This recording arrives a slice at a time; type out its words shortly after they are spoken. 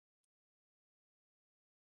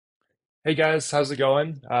Hey guys, how's it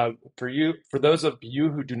going? For those of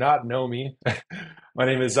you who do not know me, my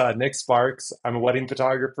name is Nick Sparks. I'm a wedding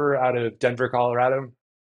photographer out of Denver, Colorado.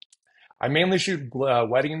 I mainly shoot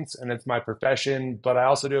weddings, and it's my profession, but I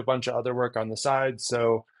also do a bunch of other work on the side.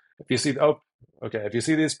 So if you see, oh, okay, if you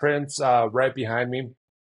see these prints right behind me,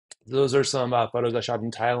 those are some photos I shot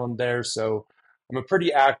in Thailand there. So I'm a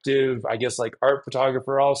pretty active, I guess, like art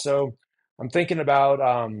photographer also. I'm thinking about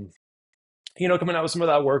coming out with some of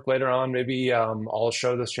that work later on. Maybe I'll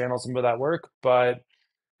show this channel some of that work. But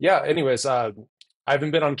yeah, anyways, I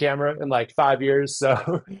haven't been on camera in like 5 years,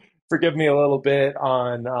 so forgive me a little bit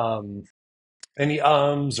on any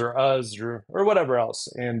ums or uhs or whatever else.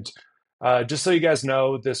 And just so you guys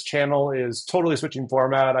know, this channel is totally switching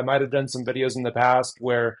format. I might have done some videos in the past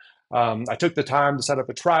where I took the time to set up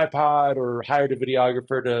a tripod or hired a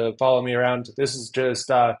videographer to follow me around. This is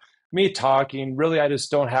just me talking. Really, I just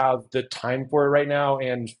don't have the time for it right now.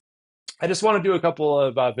 And I just want to do a couple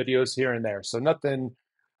of videos here and there. So nothing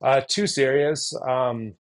too serious.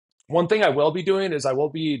 One thing I will be doing is I will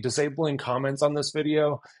be disabling comments on this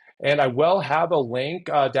video. And I will have a link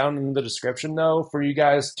down in the description, though, for you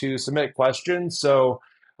guys to submit questions. So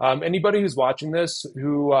anybody who's watching this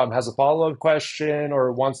who has a follow-up question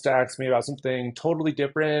or wants to ask me about something totally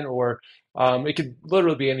different, or it could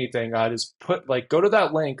literally be anything, just go to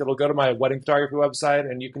that link. It'll go to my wedding photography website,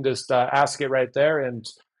 and you can just ask it right there. And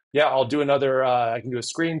yeah, I'll do another, I can do a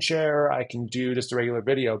screen share, I can do just a regular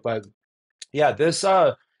video. But yeah, this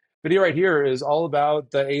video right here is all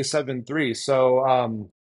about the A7 III. So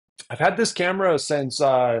I've had this camera since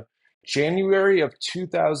January of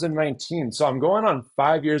 2019. So I'm going on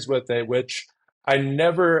 5 years with it, which I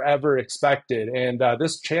never ever expected. And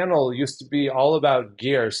this channel used to be all about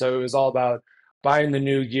gear. So it was all about buying the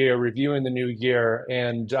new gear, reviewing the new gear,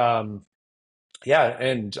 and yeah,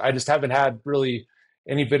 and I just haven't had really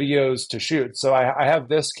any videos to shoot. So I have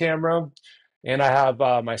this camera, and I have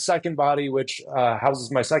my second body, which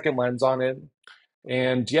houses my second lens on it.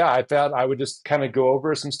 And yeah, I thought I would just kind of go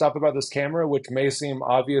over some stuff about this camera, which may seem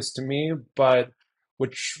obvious to me, but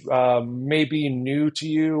which may be new to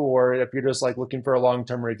you, or if you're just like looking for a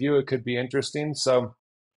long-term review, it could be interesting. So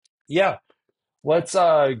yeah, let's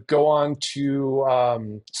go on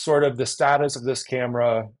to sort of the status of this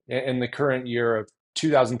camera in the current year of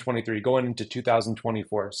 2023, going into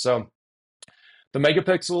 2024. So the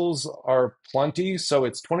megapixels are plenty. So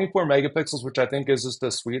it's 24 megapixels, which I think is just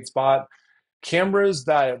the sweet spot. Cameras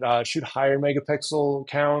that shoot higher megapixel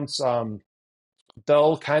counts,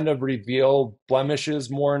 they'll kind of reveal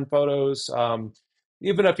blemishes more in photos,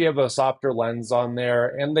 even if you have a softer lens on there,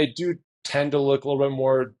 and they do tend to look a little bit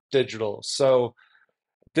more digital. So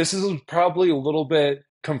this is probably a little bit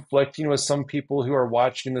conflicting with some people who are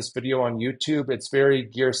watching this video on YouTube. It's very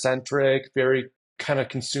gear centric, very kind of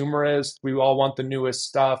consumerist. We all want the newest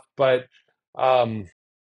stuff, but um,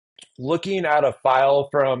 looking at a file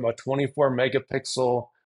from a 24 megapixel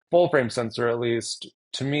full frame sensor, at least,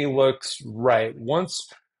 to me looks right. Once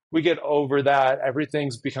we get over that,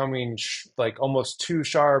 everything's becoming like almost too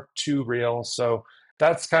sharp, too real. So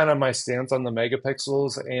that's kind of my stance on the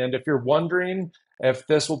megapixels. And if you're wondering if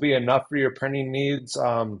this will be enough for your printing needs,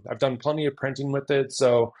 I've done plenty of printing with it.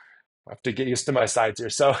 So I have to get used to my sides here.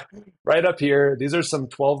 So right up here, these are some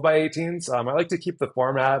 12 by 18s. I like to keep the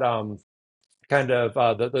format kind of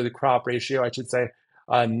the crop ratio, I should say,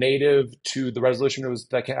 native to the resolution it was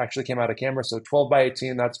that actually came out of camera. So 12 by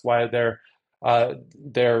 18, that's why they're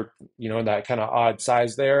in that kind of odd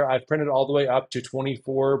size there. I've printed all the way up to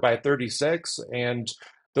 24 by 36, and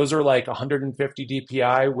those are like 150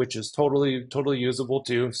 DPI, which is totally usable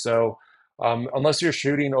too. So unless you're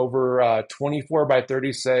shooting over 24 by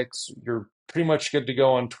 36, you're pretty much good to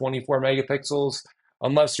go on 24 megapixels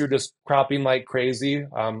unless you're just cropping like crazy.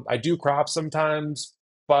 I do crop sometimes,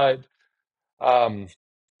 but um,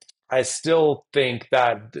 I still think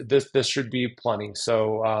that this should be plenty.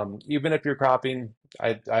 So even if you're cropping,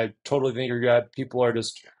 I totally think you're good. People are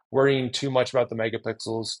just worrying too much about the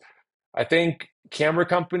megapixels. I think camera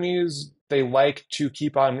companies, they like to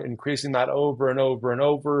keep on increasing that over and over and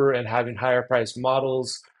over and having higher priced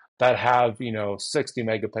models that have 60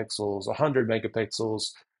 megapixels, 100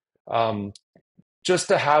 megapixels. Um, just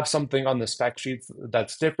to have something on the spec sheets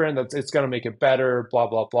that's different, that's it's going to make it better, blah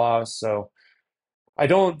blah blah. So I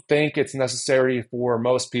don't think it's necessary for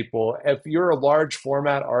most people. If you're a large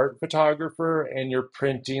format art photographer and you're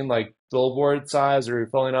printing like billboard size, or you're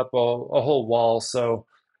filling up a whole wall, so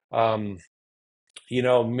um,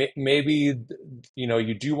 maybe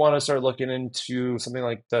you do want to start looking into something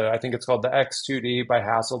like I think it's called the X2D by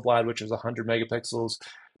Hasselblad, which is 100 megapixels.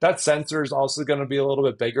 that sensor is also going to be a little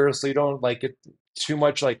bit bigger, so you don't like get too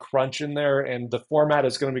much like crunch in there. And the format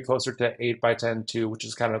is going to be closer to 8 by 10 too, which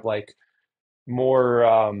is kind of like more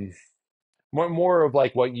more of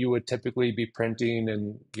like what you would typically be printing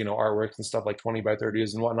and artworks and stuff like 20 by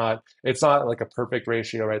 30s and whatnot. It's not like a perfect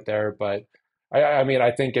ratio right there, but I mean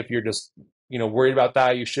I think if you're just worried about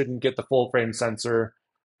that, you shouldn't get the full frame sensor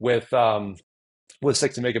with with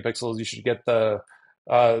 60 megapixels. You should get the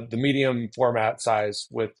medium format size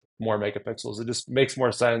with more megapixels. It just makes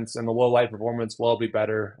more sense, and the low light performance will be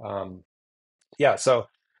better. Yeah, so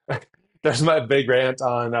there's my big rant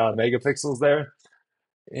on megapixels there.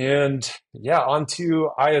 And yeah, on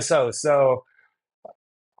to ISO. So,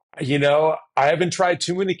 I haven't tried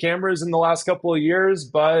too many cameras in the last couple of years,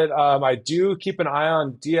 but I do keep an eye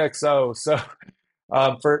on DxO. So,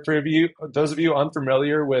 those of you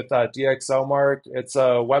unfamiliar with DxO, Mark, it's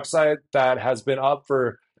a website that has been up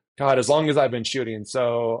for, God, as long as I've been shooting.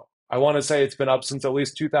 So, I want to say it's been up since at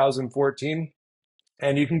least 2014.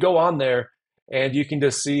 And you can go on there and you can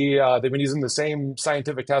just see they've been using the same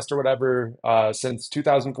scientific test or whatever since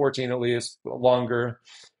 2014, at least longer,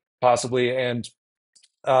 possibly. And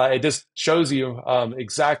it just shows you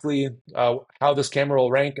exactly how this camera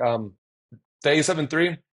will rank. The A7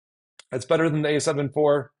 III, it's better than the A7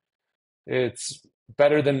 IV. It's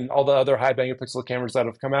better than all the other high megapixel cameras that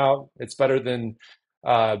have come out. It's better than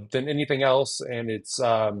anything else, and it's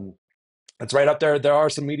right up there. There are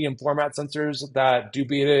some medium format sensors that do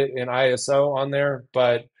beat it in ISO on there,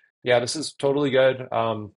 but yeah, this is totally good.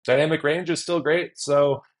 Dynamic range is still great.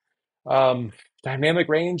 So, um, dynamic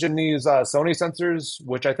range in these Sony sensors,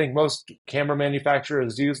 which I think most camera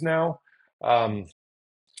manufacturers use now, um,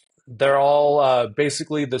 they're all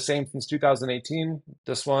basically the same since 2018.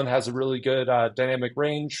 This one has a really good dynamic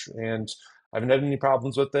range, and I haven't had any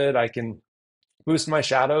problems with it. I can boost my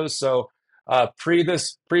shadows. So pre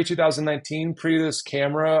 2019, pre this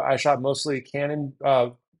camera, I shot mostly Canon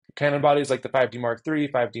bodies like the 5D Mark III,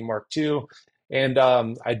 5D Mark II, and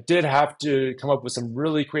I did have to come up with some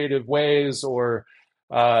really creative ways or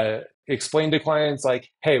explain to clients like,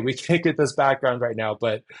 hey, we can't get this background right now,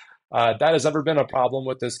 but. That has never been a problem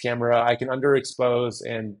with this camera. I can underexpose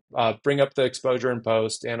and bring up the exposure in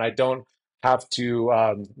post, and I don't have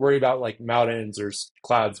to worry about like mountains or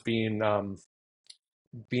clouds being kind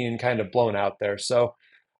of blown out there. So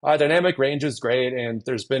dynamic range is great, and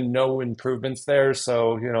there's been no improvements there.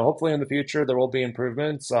 So hopefully in the future there will be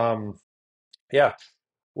improvements. Yeah,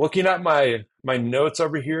 looking at my notes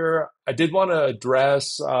over here, I did want to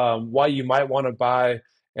address why you might want to buy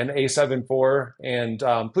an A7 IV, and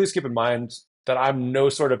please keep in mind that I'm no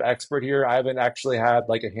sort of expert here. I haven't actually had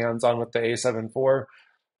like a hands-on with the A7 IV.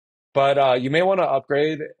 But you may want to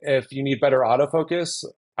upgrade if you need better autofocus.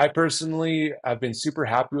 I personally have been super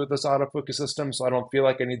happy with this autofocus system, so I don't feel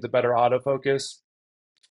like I need the better autofocus.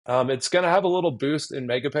 It's going to have a little boost in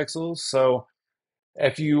megapixels. So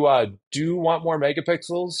if you do want more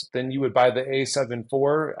megapixels, then you would buy the A7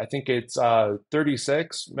 IV. I think it's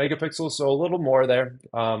 36 megapixels, so a little more there.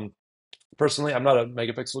 Personally, I'm not a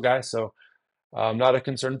megapixel guy, so not a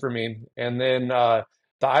concern for me. And then the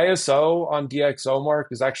ISO on DxO Mark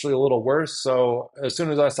is actually a little worse. So as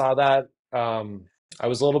soon as I saw that, I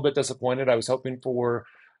was a little bit disappointed. I was hoping for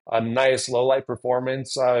a nice low light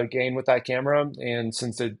performance gain with that camera, and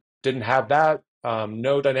since it didn't have that,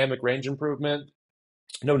 no dynamic range improvement,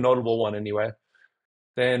 no notable one anyway.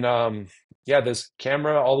 Then yeah, this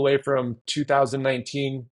camera all the way from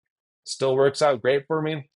 2019 still works out great for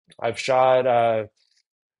me. I've shot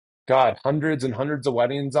God, hundreds and hundreds of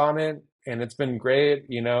weddings on it, and it's been great.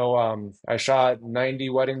 I shot 90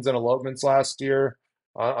 weddings and elopements last year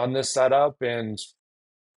on this setup, and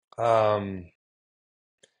um,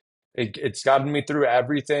 it's gotten me through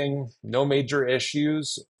everything. No major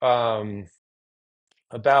issues. About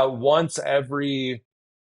once every,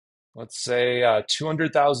 let's say,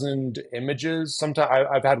 200,000 images. Sometimes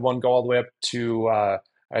I've had one go all the way up to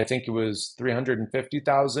I think it was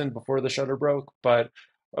 350,000 before the shutter broke. But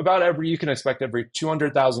about you can expect every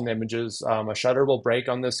 200,000 images, a shutter will break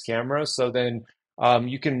on this camera. So then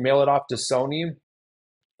you can mail it off to Sony,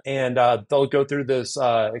 and they'll go through this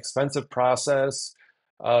expensive process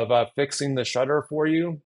of fixing the shutter for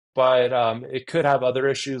you. But it could have other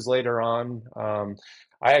issues later on.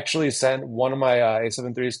 I actually sent one of my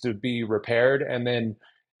A7 IIIs to be repaired, and then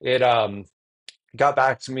it got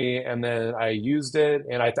back to me, and then I used it,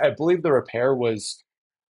 and I believe the repair was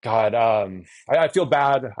God. I feel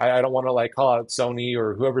bad. I don't want to like call out Sony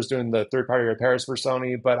or whoever's doing the third party repairs for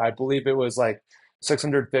Sony, but I believe it was like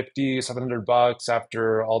 650, $700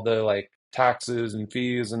 after all the like taxes and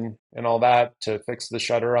fees and all that to fix the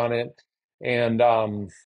shutter on it. And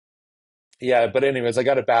Yeah, but anyways, I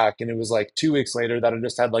got it back, and it was like 2 weeks later that I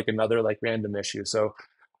just had like another like random issue. So,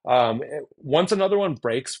 once another one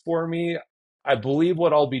breaks for me, I believe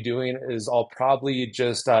what I'll be doing is I'll probably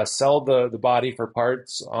just sell the body for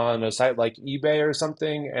parts on a site like eBay or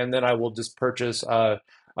something, and then I will just purchase a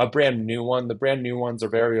brand new one. The brand new ones are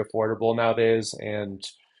very affordable nowadays, and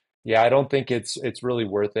yeah, I don't think it's really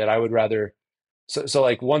worth it. I would rather so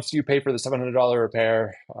like once you pay for the $700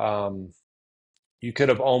 repair, you could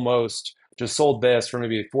have almost just sold this for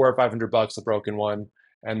maybe 400 or 500 bucks, the broken one,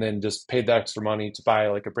 and then just paid the extra money to buy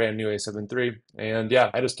like a brand new A7 III. And yeah,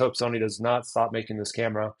 I just hope Sony does not stop making this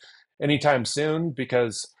camera anytime soon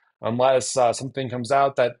because unless something comes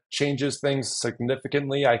out that changes things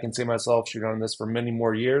significantly, I can see myself shooting on this for many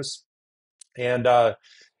more years. And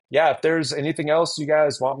yeah, if there's anything else you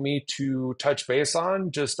guys want me to touch base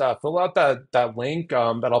on, just fill out that link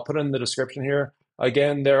that I'll put in the description here.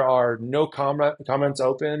 Again, there are no comments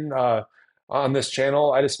open on this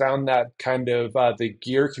channel. I just found that kind of the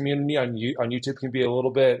gear community on YouTube can be a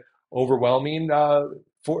little bit overwhelming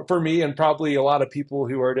for me and probably a lot of people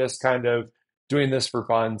who are just kind of doing this for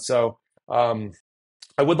fun. So um,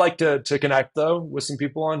 I would like to connect though with some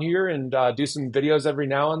people on here and do some videos every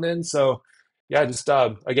now and then. So yeah, just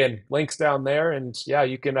again, links down there, and yeah,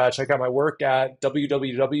 you can check out my work at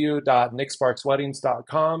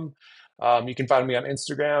www.nicksparksweddings.com. You can find me on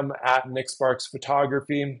Instagram at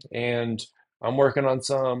nicksparksphotography, and I'm working on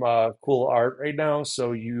some cool art right now.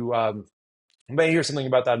 So you may hear something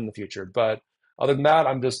about that in the future. But other than that,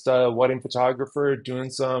 I'm just a wedding photographer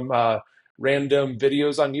doing some random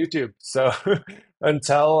videos on YouTube. So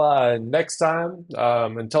until next time,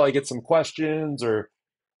 until I get some questions or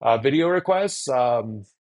video requests,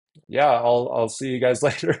 yeah, I'll see you guys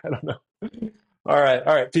later. I don't know. All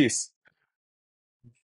right, peace.